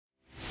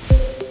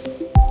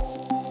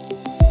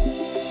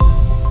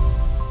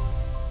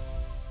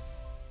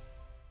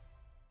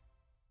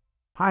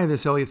Hi,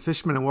 this is Elliot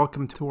Fishman, and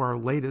welcome to our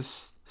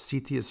latest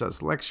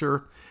CTSS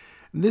lecture.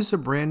 And this is a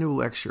brand new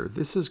lecture.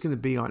 This is going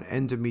to be on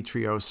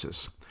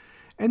endometriosis.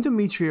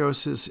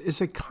 Endometriosis is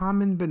a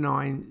common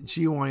benign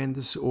GYN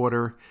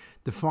disorder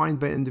defined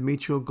by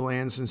endometrial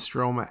glands and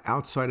stroma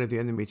outside of the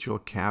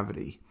endometrial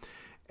cavity.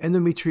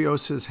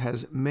 Endometriosis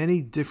has many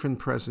different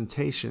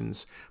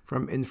presentations,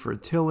 from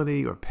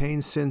infertility or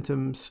pain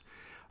symptoms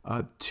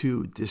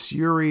to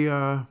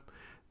dysuria.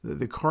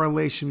 The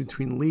correlation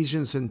between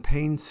lesions and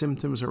pain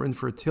symptoms or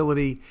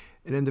infertility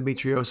and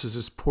endometriosis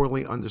is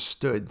poorly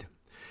understood.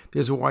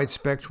 There's a wide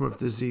spectrum of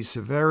disease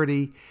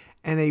severity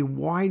and a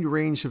wide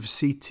range of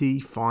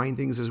CT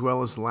findings as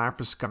well as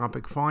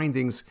laparoscopic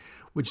findings,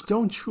 which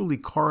don't truly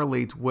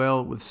correlate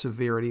well with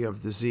severity of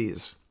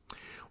disease.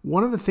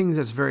 One of the things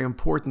that's very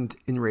important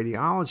in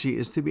radiology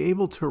is to be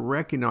able to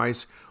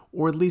recognize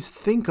or at least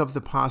think of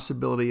the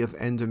possibility of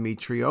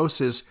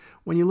endometriosis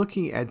when you're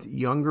looking at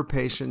younger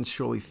patients,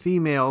 surely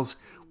females,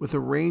 with a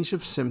range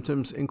of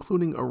symptoms,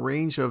 including a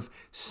range of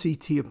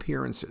CT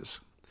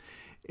appearances.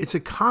 It's a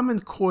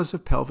common cause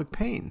of pelvic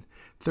pain.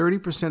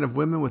 30% of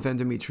women with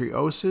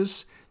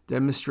endometriosis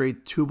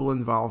demonstrate tubal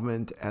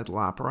involvement at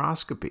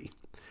laparoscopy.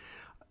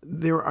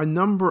 There are a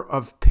number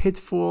of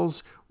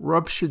pitfalls.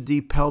 Ruptured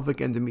deep pelvic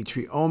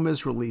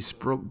endometriomas release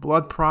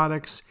blood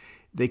products.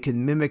 They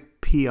can mimic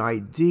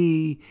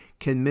PID,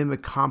 can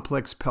mimic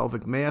complex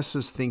pelvic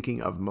masses,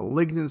 thinking of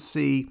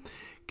malignancy.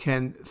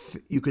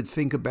 You could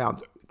think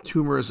about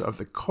tumors of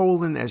the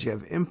colon as you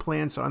have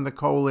implants on the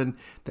colon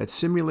that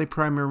simulate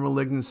primary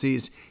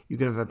malignancies. You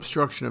can have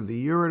obstruction of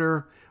the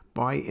ureter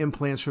by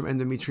implants from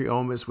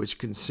endometriomas, which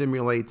can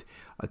simulate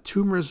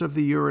tumors of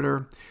the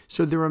ureter.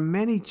 So there are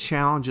many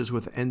challenges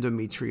with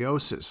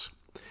endometriosis.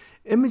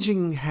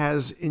 Imaging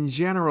has, in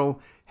general,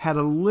 had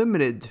a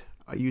limited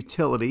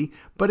utility,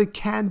 but it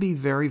can be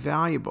very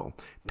valuable.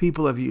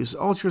 People have used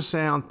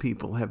ultrasound,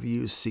 people have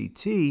used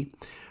CT,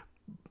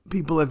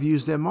 people have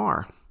used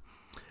MR.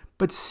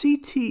 But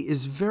CT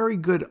is very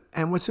good,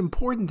 and what's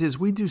important is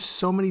we do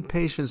so many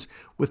patients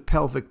with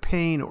pelvic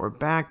pain or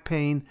back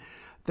pain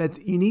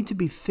that you need to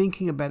be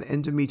thinking about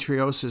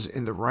endometriosis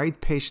in the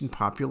right patient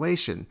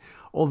population.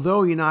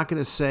 Although you're not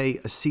going to say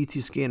a CT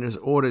scan is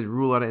ordered to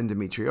rule out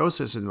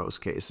endometriosis in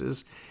most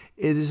cases,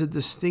 it is a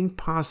distinct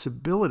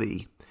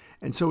possibility.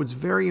 And so it's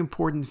very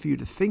important for you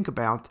to think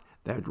about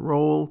that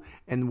role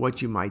and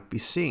what you might be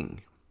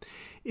seeing.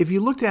 If you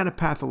looked at it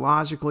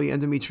pathologically,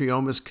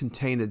 endometriomas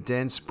contain a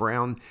dense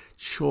brown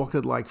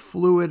chocolate-like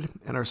fluid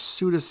and are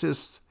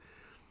pseudocysts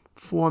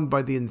formed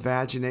by the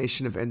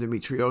invagination of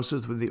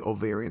endometriosis with the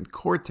ovarian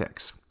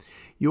cortex.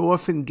 You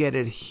often get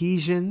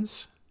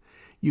adhesions.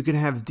 You can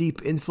have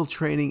deep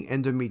infiltrating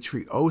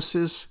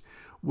endometriosis,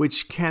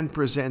 which can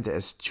present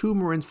as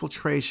tumor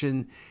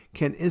infiltration,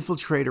 can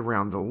infiltrate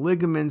around the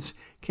ligaments,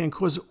 can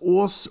cause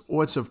all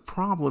sorts of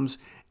problems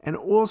and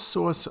all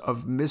sorts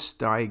of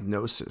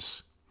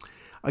misdiagnosis.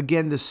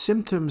 Again, the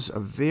symptoms are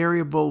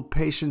variable.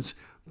 Patients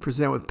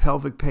present with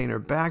pelvic pain or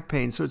back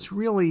pain, so it's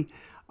really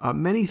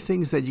many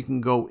things that you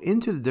can go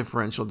into the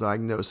differential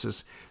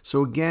diagnosis.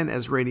 So again,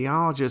 as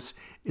radiologists,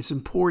 it's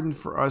important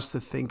for us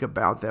to think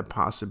about that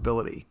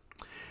possibility.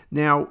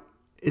 Now,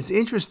 it's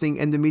interesting,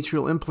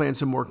 endometrial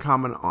implants are more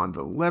common on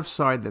the left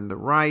side than the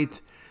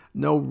right.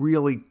 No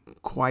really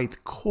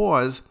quite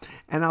cause.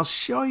 And I'll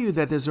show you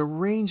that there's a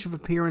range of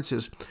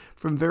appearances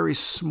from very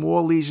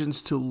small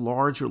lesions to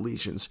larger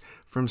lesions,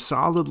 from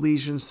solid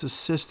lesions to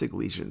cystic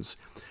lesions,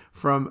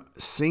 from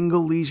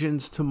single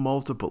lesions to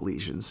multiple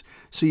lesions.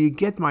 So you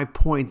get my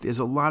point. There's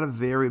a lot of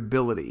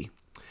variability.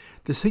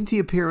 The CT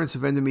appearance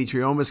of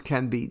endometriomas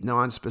can be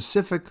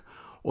nonspecific,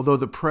 although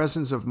the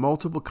presence of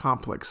multiple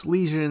complex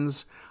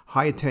lesions,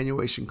 high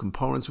attenuation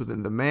components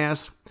within the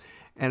mass,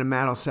 and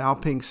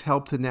ematosalpinx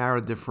help to narrow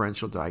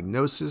differential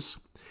diagnosis.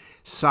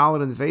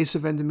 Solid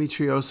invasive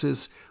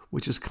endometriosis,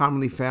 which is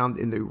commonly found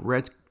in the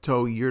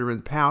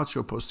rectouterine pouch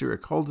or posterior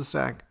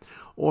cul-de-sac,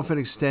 often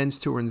extends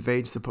to or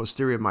invades the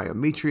posterior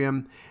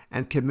myometrium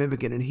and can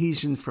mimic an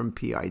adhesion from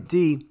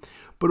PID,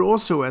 but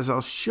also, as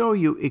I'll show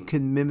you, it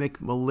can mimic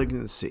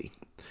malignancy.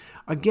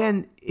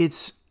 Again,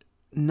 it's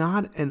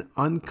not an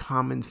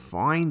uncommon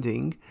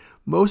finding.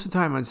 Most of the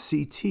time on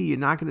CT, you're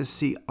not going to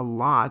see a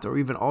lot, or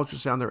even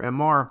ultrasound or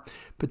MR,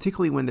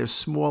 particularly when there's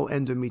small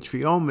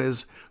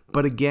endometriomas.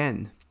 But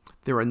again,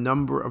 there are a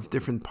number of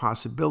different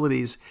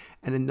possibilities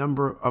and a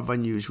number of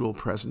unusual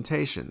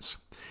presentations.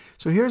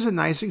 So here's a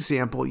nice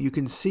example. You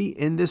can see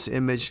in this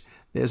image,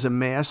 there's a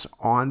mass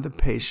on the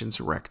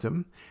patient's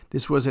rectum.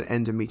 This was an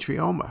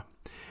endometrioma.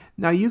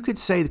 Now, you could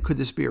say, could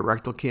this be a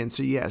rectal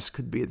cancer? Yes.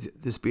 Could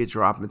this be a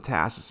drop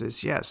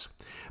metastasis? Yes.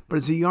 But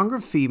as a younger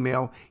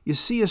female, you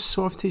see a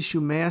soft tissue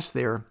mass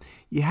there.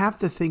 You have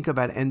to think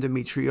about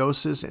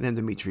endometriosis and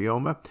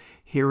endometrioma.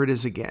 Here it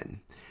is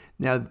again.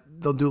 Now,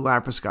 they'll do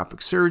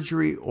laparoscopic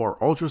surgery or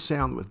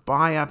ultrasound with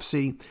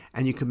biopsy,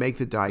 and you can make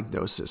the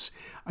diagnosis.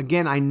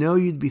 Again, I know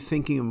you'd be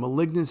thinking of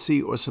malignancy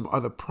or some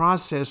other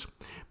process,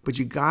 but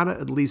you got to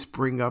at least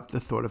bring up the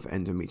thought of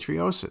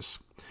endometriosis.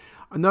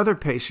 Another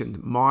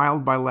patient,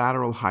 mild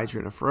bilateral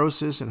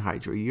hydronephrosis and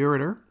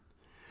hydroureter.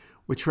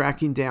 We're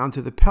tracking down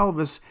to the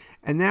pelvis,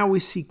 and now we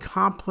see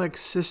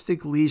complex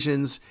cystic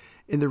lesions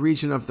in the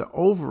region of the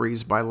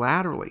ovaries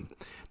bilaterally.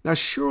 Now,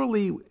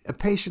 surely a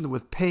patient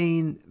with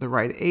pain, the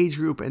right age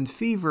group, and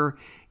fever,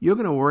 you're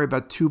going to worry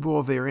about tubal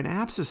ovarian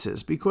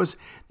abscesses because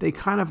they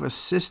kind of are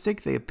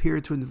cystic. They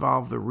appear to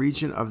involve the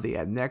region of the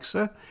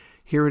adnexa.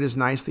 Here it is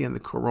nicely on the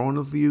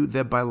coronal view.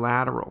 They're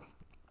bilateral.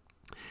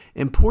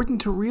 Important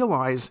to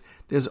realize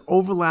there's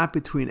overlap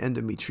between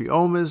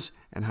endometriomas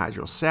and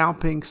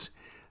hydrosalpinx,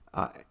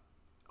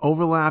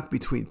 overlap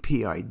between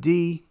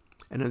PID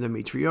and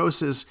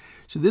endometriosis.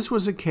 So this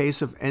was a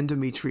case of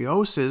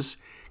endometriosis,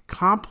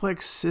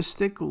 complex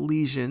cystic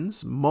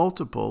lesions,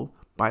 multiple,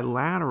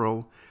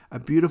 bilateral, a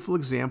beautiful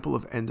example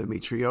of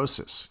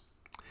endometriosis.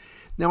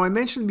 Now, I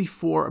mentioned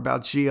before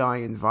about GI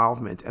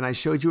involvement, and I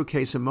showed you a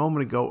case a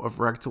moment ago of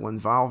rectal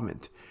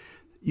involvement.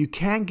 You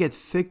can get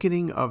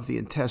thickening of the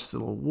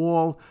intestinal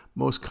wall,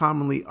 most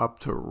commonly up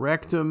to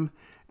rectum.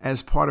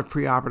 As part of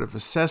preoperative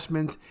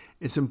assessment,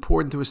 it's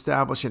important to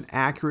establish an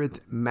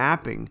accurate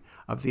mapping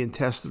of the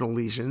intestinal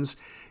lesions.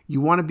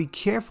 You want to be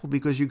careful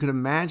because you can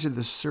imagine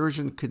the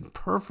surgeon could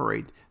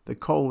perforate the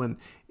colon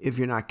if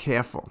you're not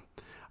careful.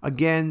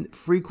 Again,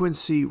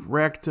 frequency,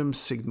 rectum,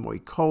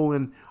 sigmoid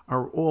colon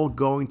are all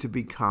going to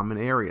be common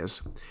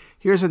areas.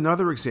 Here's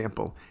another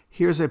example.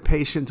 Here's a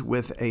patient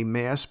with a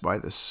mass by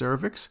the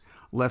cervix,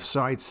 left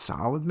side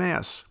solid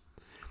mass.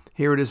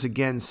 Here it is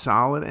again,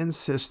 solid and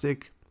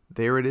cystic.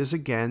 There it is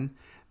again.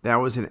 That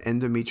was an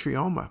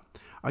endometrioma.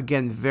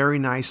 Again, very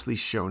nicely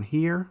shown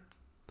here.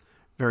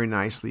 Very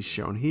nicely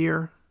shown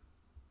here.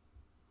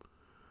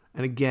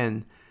 And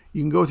again,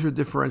 you can go through a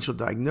differential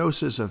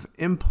diagnosis of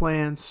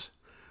implants,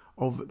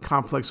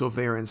 complex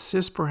ovarian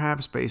cyst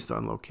perhaps based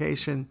on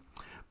location,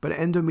 but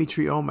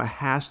endometrioma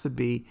has to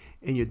be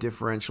in your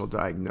differential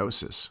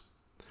diagnosis.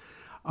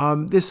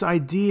 This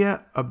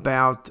idea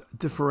about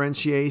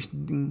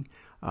differentiating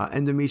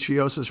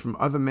endometriosis from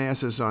other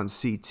masses on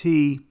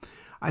CT,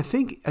 I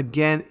think,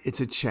 again,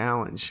 it's a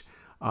challenge.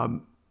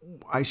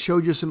 I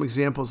showed you some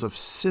examples of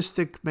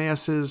cystic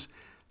masses,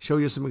 showed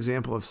you some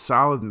example of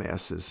solid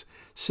masses.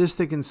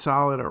 Cystic and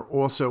solid are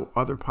also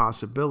other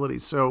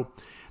possibilities. So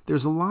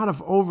there's a lot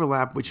of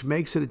overlap, which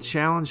makes it a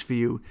challenge for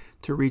you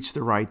to reach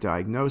the right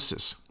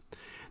diagnosis.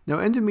 Now,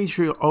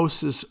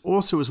 endometriosis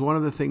also is one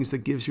of the things that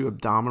gives you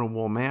abdominal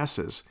wall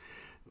masses.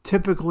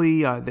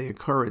 Typically, they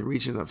occur in the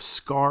region of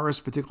scars,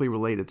 particularly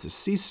related to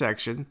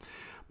C-section,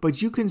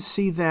 but you can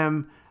see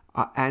them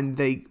and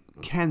they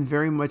can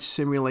very much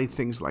simulate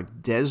things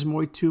like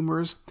desmoid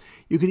tumors.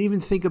 You can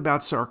even think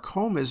about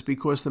sarcomas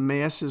because the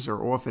masses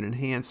are often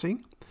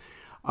enhancing.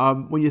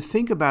 When you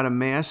think about a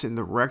mass in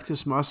the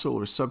rectus muscle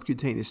or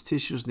subcutaneous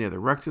tissues near the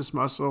rectus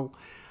muscle,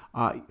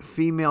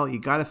 female, you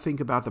got to think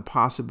about the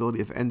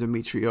possibility of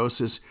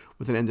endometriosis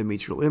with an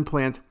endometrial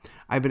implant.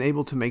 I've been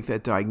able to make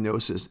that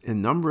diagnosis a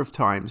number of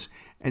times,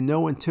 and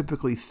no one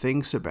typically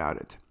thinks about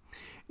it.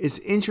 It's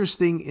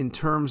interesting in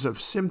terms of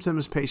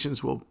symptoms.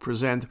 Patients will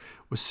present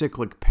with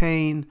cyclic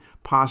pain,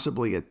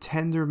 possibly a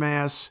tender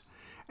mass,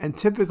 and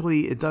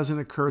typically it doesn't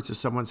occur to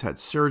someone's had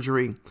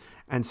surgery,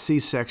 and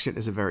C-section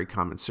is a very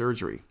common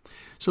surgery.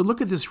 So look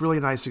at this really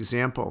nice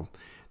example.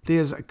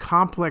 There's a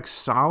complex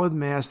solid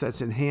mass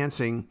that's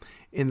enhancing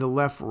in the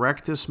left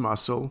rectus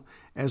muscle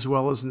as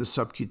well as in the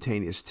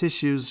subcutaneous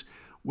tissues,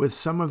 with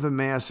some of the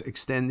mass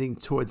extending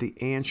toward the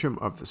antrum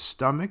of the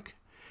stomach.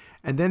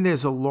 And then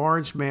there's a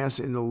large mass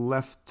in the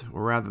left,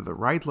 or rather the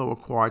right lower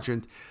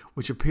quadrant,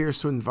 which appears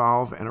to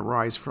involve and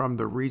arise from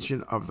the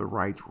region of the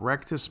right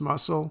rectus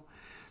muscle.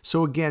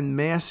 So again,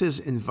 masses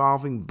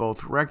involving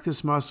both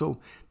rectus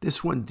muscle,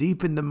 this one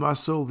deep in the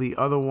muscle, the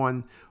other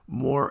one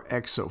more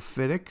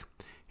exophytic.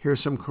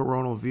 Here's some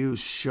coronal views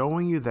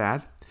showing you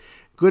that.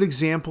 Good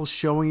examples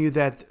showing you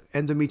that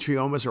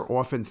endometriomas are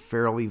often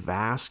fairly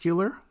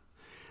vascular.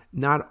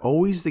 Not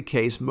always the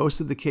case. Most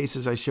of the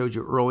cases I showed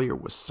you earlier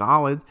was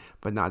solid,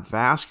 but not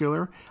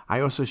vascular. I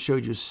also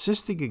showed you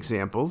cystic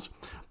examples,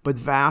 but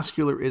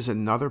vascular is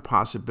another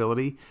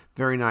possibility,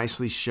 very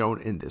nicely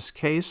shown in this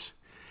case.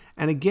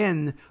 And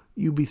again,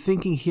 you'd be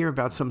thinking here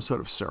about some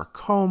sort of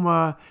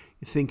sarcoma,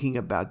 you're thinking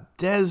about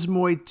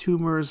desmoid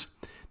tumors.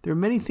 There are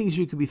many things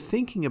you could be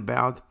thinking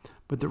about,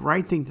 but the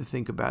right thing to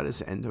think about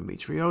is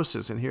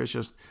endometriosis. And here's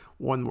just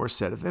one more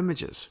set of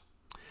images.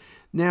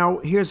 Now,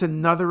 here's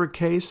another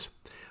case.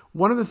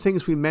 One of the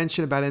things we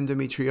mentioned about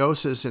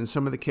endometriosis, and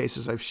some of the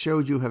cases I've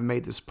showed you have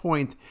made this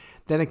point,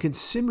 that it can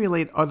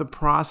simulate other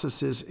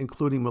processes,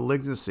 including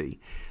malignancy.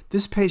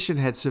 This patient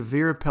had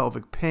severe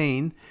pelvic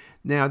pain.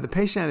 Now, the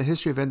patient had a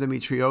history of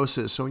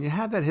endometriosis, so when you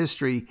have that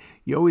history,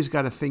 you always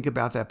got to think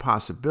about that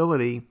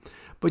possibility.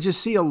 But you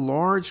see a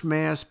large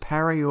mass,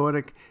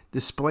 paraortic,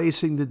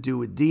 displacing the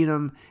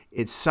duodenum.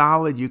 It's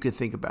solid. You could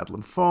think about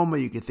lymphoma.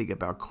 You could think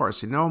about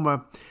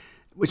carcinoma,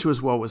 which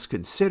was what was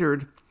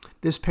considered.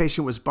 This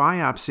patient was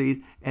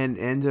biopsied and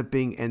ended up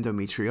being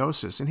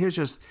endometriosis. And here's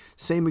just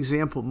same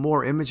example,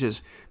 more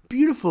images.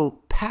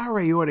 Beautiful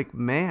paraortic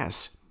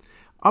mass.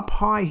 Up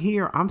high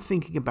here, I'm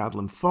thinking about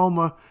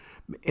lymphoma.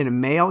 In a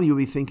male, you'll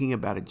be thinking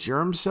about a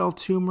germ cell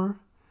tumor.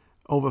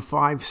 over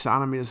 5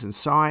 centimeters in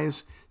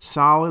size,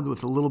 solid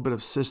with a little bit of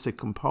cystic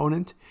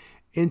component,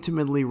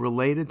 intimately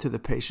related to the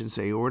patient's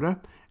aorta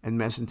and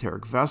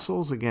mesenteric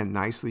vessels, again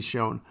nicely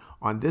shown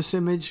on this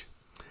image,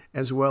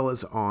 as well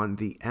as on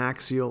the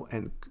axial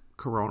and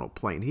coronal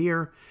plane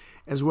here,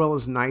 as well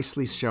as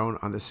nicely shown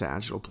on the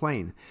sagittal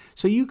plane.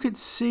 So you could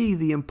see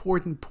the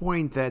important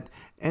point that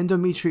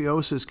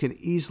endometriosis can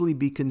easily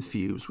be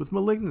confused with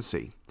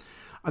malignancy.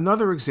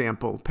 Another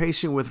example,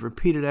 patient with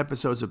repeated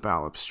episodes of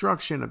bowel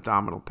obstruction,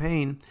 abdominal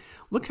pain.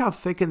 Look how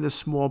thickened the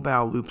small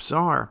bowel loops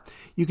are.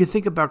 You can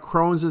think about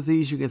Crohn's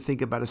disease, you can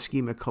think about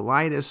ischemic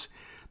colitis.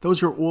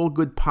 Those are all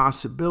good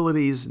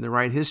possibilities in the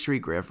right history,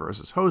 graft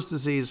versus host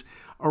disease,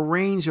 a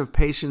range of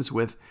patients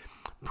with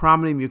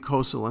prominent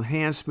mucosal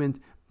enhancement,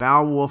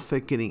 bowel wall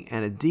thickening,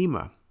 and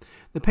edema.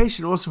 The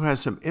patient also has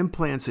some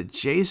implants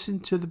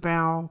adjacent to the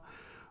bowel,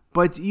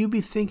 but you'd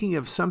be thinking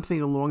of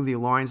something along the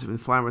lines of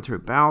inflammatory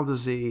bowel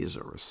disease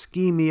or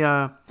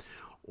ischemia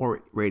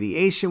or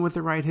radiation with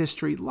the right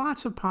history.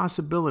 Lots of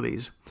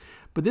possibilities.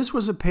 But this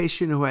was a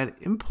patient who had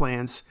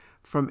implants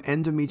from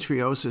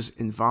endometriosis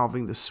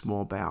involving the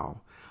small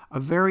bowel. A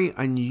very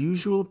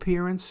unusual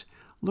appearance.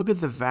 Look at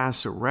the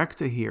vasa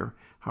recta here,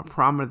 how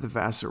prominent the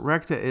vasa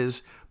recta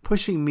is,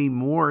 pushing me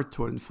more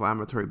toward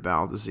inflammatory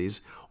bowel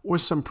disease or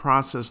some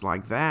process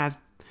like that.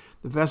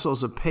 The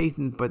vessels are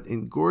patent, but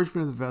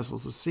engorgement of the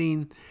vessels is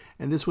seen,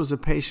 and this was a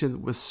patient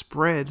with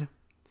spread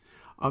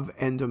of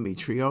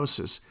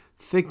endometriosis,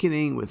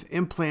 thickening with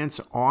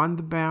implants on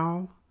the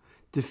bowel,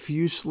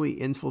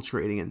 diffusely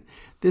infiltrating. In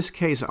this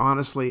case,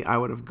 honestly, I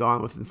would have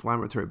gone with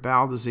inflammatory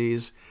bowel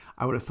disease.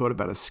 I would have thought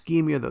about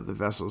ischemia, that the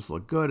vessels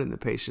look good and the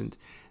patient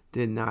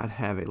did not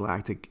have a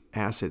lactic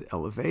acid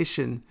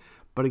elevation.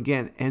 But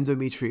again,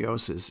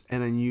 endometriosis,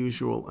 an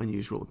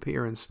unusual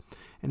appearance.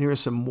 And here are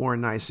some more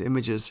nice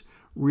images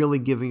really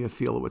giving a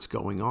feel of what's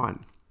going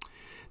on.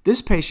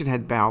 This patient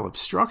had bowel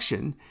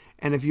obstruction,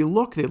 and if you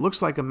look, it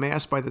looks like a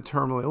mass by the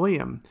terminal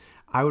ileum.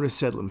 I would have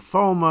said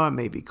lymphoma,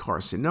 maybe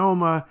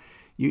carcinoma.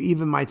 You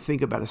even might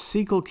think about a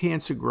cecal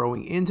cancer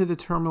growing into the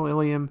terminal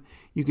ileum.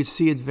 You could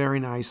see it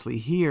very nicely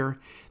here.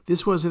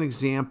 This was an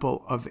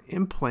example of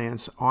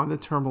implants on the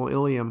terminal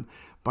ileum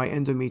by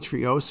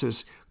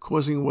endometriosis,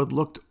 causing what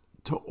looked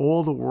to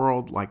all the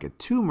world like a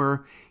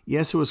tumor.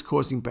 Yes, it was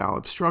causing bowel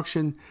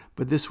obstruction,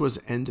 but this was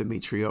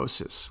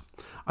endometriosis.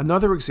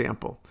 Another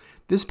example,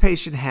 this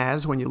patient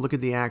has, when you look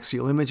at the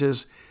axial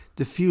images,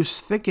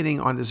 diffuse thickening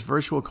on this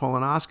virtual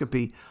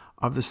colonoscopy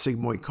of the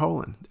sigmoid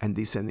colon and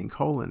descending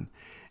colon.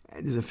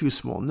 There's a few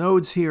small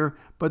nodes here,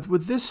 but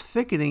with this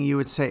thickening, you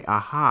would say,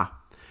 aha,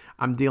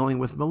 I'm dealing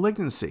with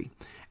malignancy.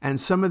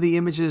 And some of the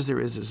images, there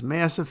is this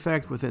mass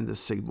effect within the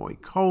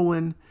sigmoid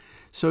colon.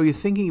 So you're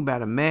thinking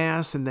about a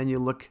mass, and then you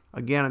look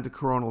again at the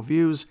coronal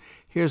views.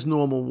 Here's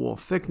normal wall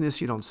thickness.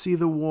 You don't see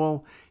the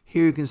wall.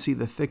 Here you can see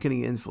the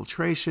thickening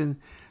infiltration.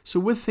 So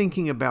we're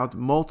thinking about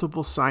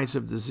multiple sites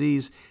of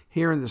disease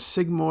here in the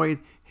sigmoid,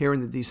 here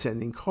in the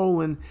descending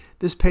colon.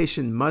 This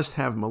patient must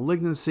have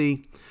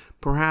malignancy.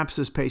 Perhaps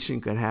this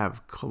patient could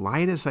have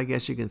colitis. I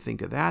guess you can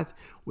think of that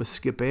with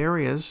skip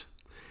areas.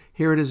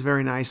 Here it is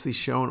very nicely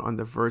shown on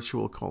the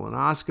virtual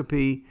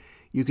colonoscopy.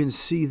 You can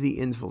see the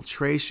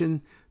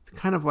infiltration,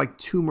 kind of like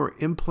tumor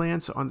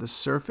implants on the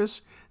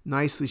surface,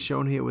 nicely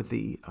shown here with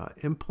the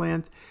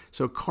implant.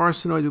 So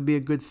carcinoid would be a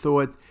good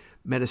thought.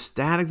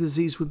 Metastatic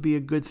disease would be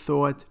a good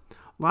thought.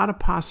 A lot of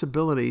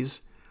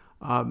possibilities.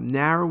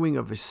 Narrowing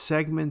of a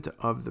segment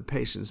of the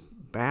patient's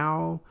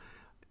bowel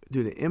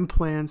due to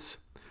implants.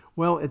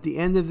 Well, at the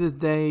end of the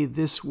day,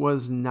 this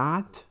was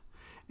not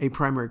a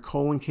primary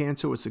colon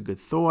cancer. It's a good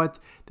thought.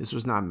 This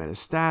was not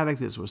metastatic.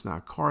 This was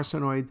not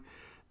carcinoid.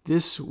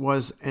 This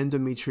was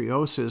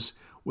endometriosis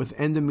with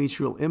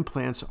endometrial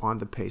implants on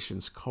the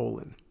patient's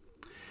colon.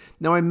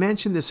 Now, I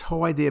mentioned this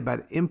whole idea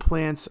about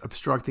implants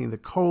obstructing the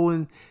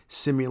colon,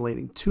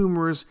 simulating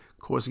tumors,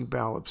 causing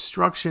bowel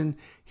obstruction.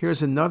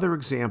 Here's another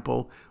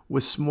example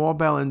with small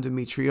bowel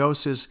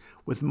endometriosis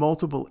with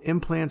multiple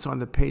implants on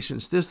the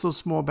patient's distal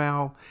small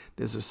bowel.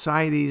 There's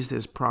ascites,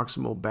 there's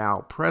proximal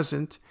bowel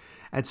present.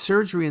 At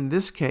surgery in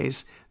this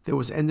case, there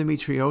was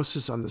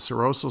endometriosis on the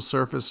serosal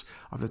surface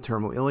of the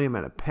terminal ileum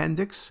and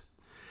appendix.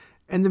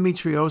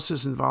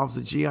 Endometriosis involves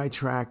the GI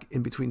tract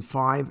in between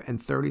 5 and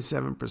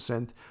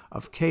 37%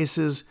 of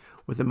cases,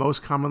 with the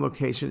most common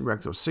location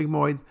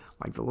rectosigmoid,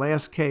 like the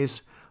last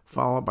case,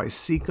 followed by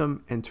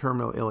cecum and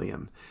terminal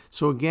ileum.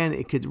 So again,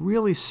 it could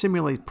really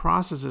simulate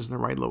processes in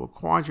the right lower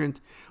quadrant,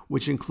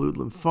 which include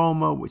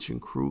lymphoma, which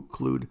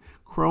include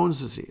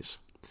Crohn's disease.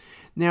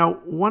 Now,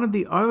 one of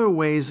the other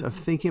ways of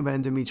thinking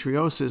about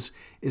endometriosis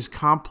is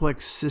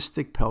complex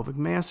cystic pelvic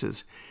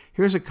masses.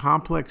 Here's a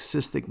complex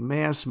cystic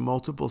mass,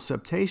 multiple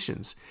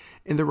septations.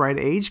 In the right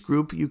age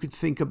group, you could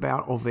think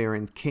about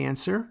ovarian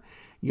cancer.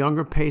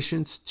 Younger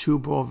patients,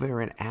 tubal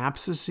ovarian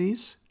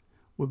abscesses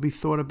would be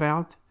thought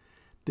about.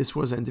 This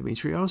was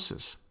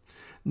endometriosis.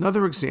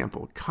 Another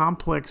example,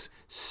 complex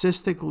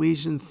cystic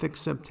lesion, thick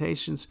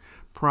septations,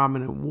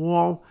 prominent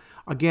wall.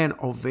 Again,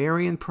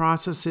 ovarian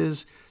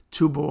processes,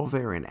 tubal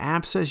ovarian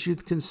abscess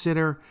you'd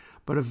consider.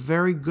 but a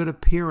very good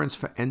appearance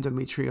for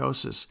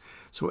endometriosis.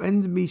 So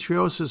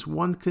endometriosis,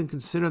 one can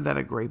consider that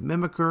a great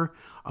mimicker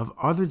of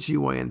other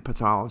GYN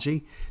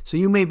pathology. So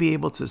you may be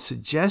able to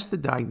suggest the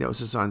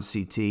diagnosis on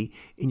CT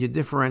in your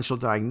differential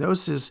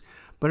diagnosis,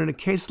 but in a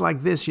case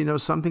like this, you know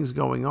something's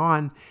going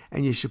on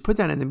and you should put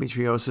that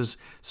endometriosis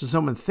so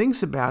someone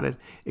thinks about it.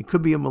 It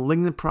could be a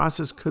malignant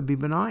process, could be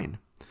benign.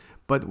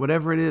 But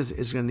whatever it is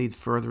going to need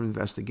further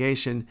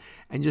investigation,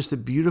 and just a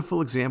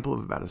beautiful example of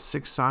about a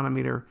 6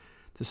 centimeter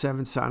to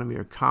 7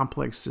 centimeter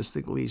complex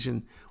cystic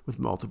lesion with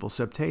multiple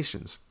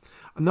septations.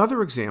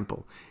 Another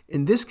example,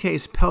 in this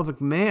case, pelvic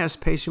mass,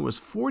 patient was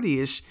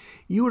 40-ish,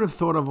 you would have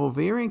thought of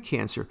ovarian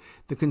cancer.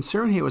 The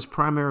concern here was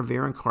primary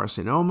ovarian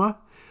carcinoma,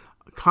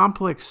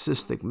 complex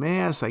cystic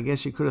mass. I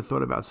guess you could have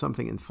thought about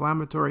something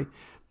inflammatory,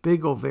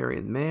 big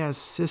ovarian mass,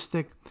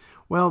 cystic.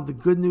 Well, the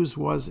good news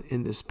was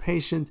in this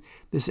patient,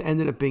 this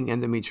ended up being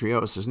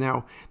endometriosis.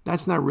 Now,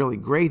 that's not really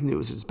great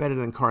news. It's better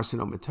than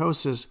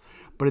carcinomatosis,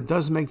 but it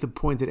does make the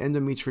point that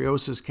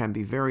endometriosis can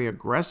be very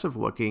aggressive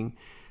looking.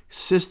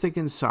 Cystic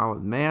and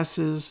solid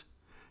masses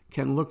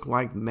can look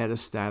like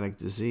metastatic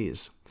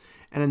disease.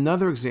 And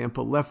another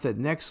example, left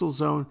adnexal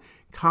zone,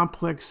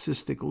 complex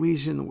cystic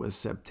lesion with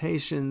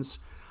septations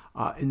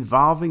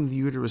involving the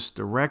uterus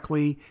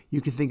directly.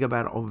 You can think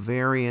about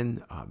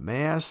ovarian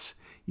mass.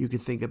 You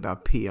could think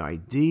about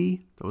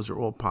PID. Those are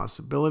all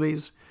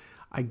possibilities.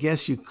 I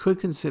guess you could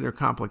consider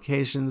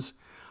complications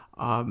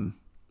from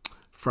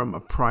a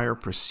prior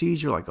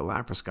procedure, like a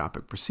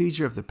laparoscopic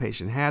procedure, if the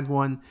patient had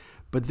one.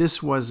 But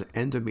this was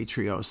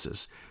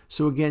endometriosis.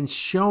 So again,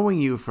 showing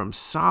you from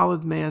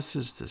solid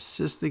masses to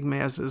cystic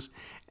masses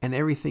and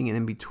everything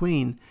in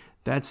between,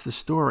 that's the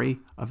story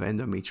of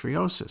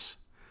endometriosis.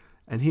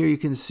 And here you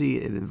can see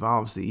it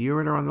involves the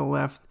ureter on the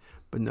left,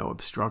 but no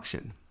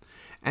obstruction.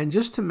 And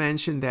just to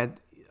mention that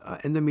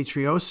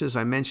endometriosis,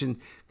 I mentioned,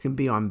 can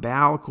be on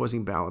bowel,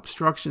 causing bowel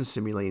obstruction,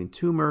 simulating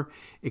tumor.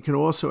 It can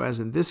also, as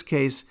in this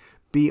case,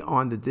 be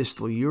on the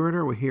distal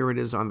ureter, where here it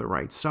is on the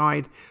right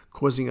side,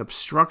 causing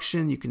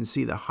obstruction. You can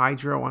see the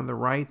hydro on the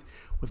right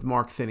with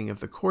marked thinning of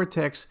the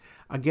cortex.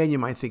 Again, you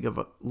might think of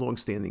a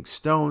long-standing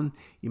stone.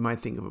 You might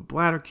think of a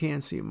bladder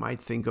cancer. You might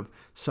think of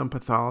some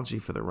pathology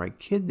for the right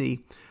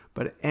kidney.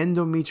 But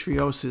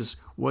endometriosis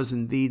was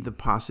indeed the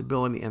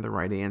possibility and the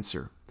right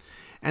answer.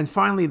 And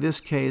finally, this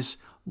case,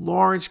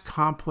 large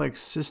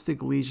complex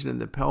cystic lesion in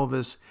the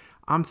pelvis.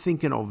 I'm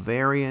thinking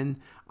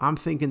ovarian. I'm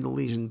thinking the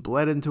lesion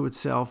bled into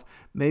itself.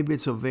 Maybe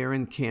it's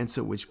ovarian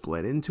cancer which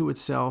bled into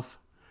itself.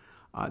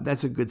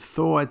 That's a good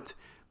thought.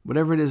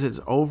 Whatever it is, it's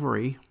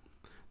ovary.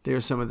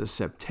 There's some of the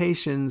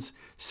septations,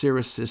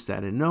 serous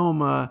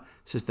cystadenoma,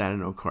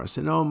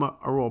 cystadenocarcinoma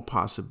are all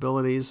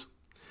possibilities.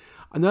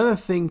 Another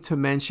thing to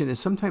mention is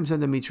sometimes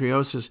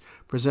endometriosis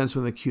presents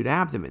with acute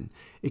abdomen.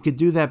 It could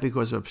do that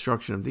because of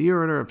obstruction of the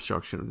ureter,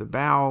 obstruction of the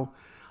bowel,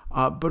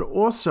 but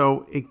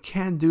also it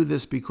can do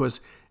this because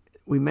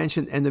we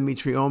mentioned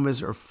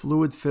endometriomas are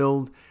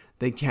fluid-filled.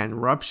 They can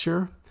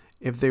rupture.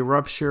 If they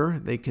rupture,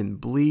 they can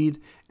bleed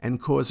and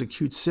cause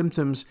acute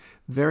symptoms,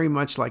 very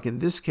much like in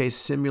this case,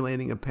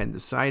 simulating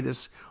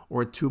appendicitis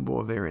or a tubal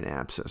ovarian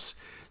abscess.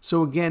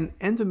 So again,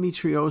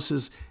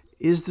 endometriosis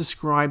is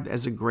described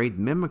as a great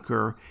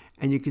mimicker,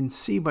 and you can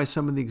see by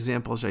some of the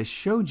examples I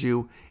showed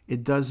you,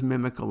 it does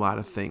mimic a lot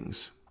of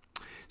things.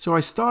 So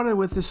I started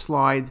with this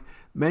slide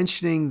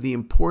mentioning the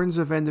importance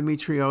of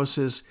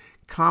endometriosis,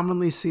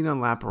 commonly seen on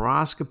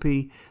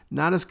laparoscopy,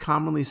 not as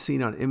commonly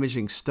seen on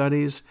imaging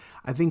studies.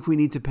 I think we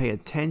need to pay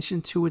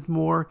attention to it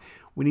more.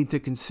 We need to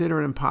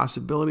consider it in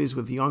possibilities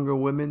with younger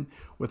women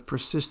with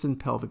persistent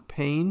pelvic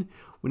pain.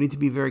 We need to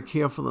be very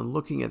careful in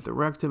looking at the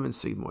rectum and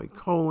sigmoid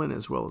colon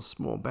as well as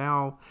small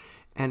bowel.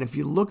 And if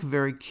you look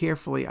very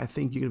carefully, I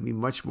think you're going to be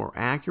much more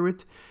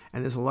accurate.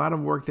 And there's a lot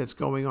of work that's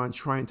going on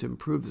trying to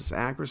improve this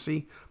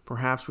accuracy,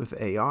 perhaps with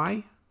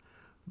AI.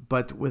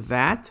 But with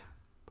that,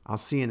 I'll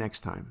see you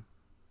next time.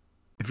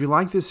 If you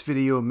like this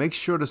video, make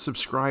sure to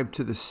subscribe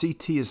to the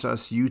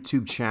CTisus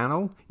YouTube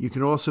channel. You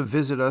can also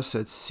visit us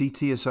at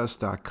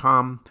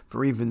ctsus.com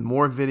for even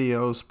more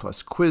videos,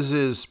 plus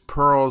quizzes,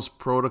 pearls,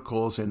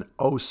 protocols, and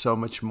oh so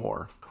much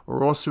more.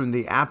 We're also in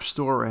the App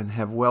Store and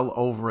have well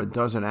over a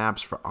dozen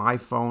apps for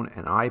iPhone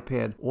and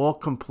iPad, all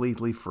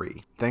completely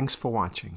free. Thanks for watching.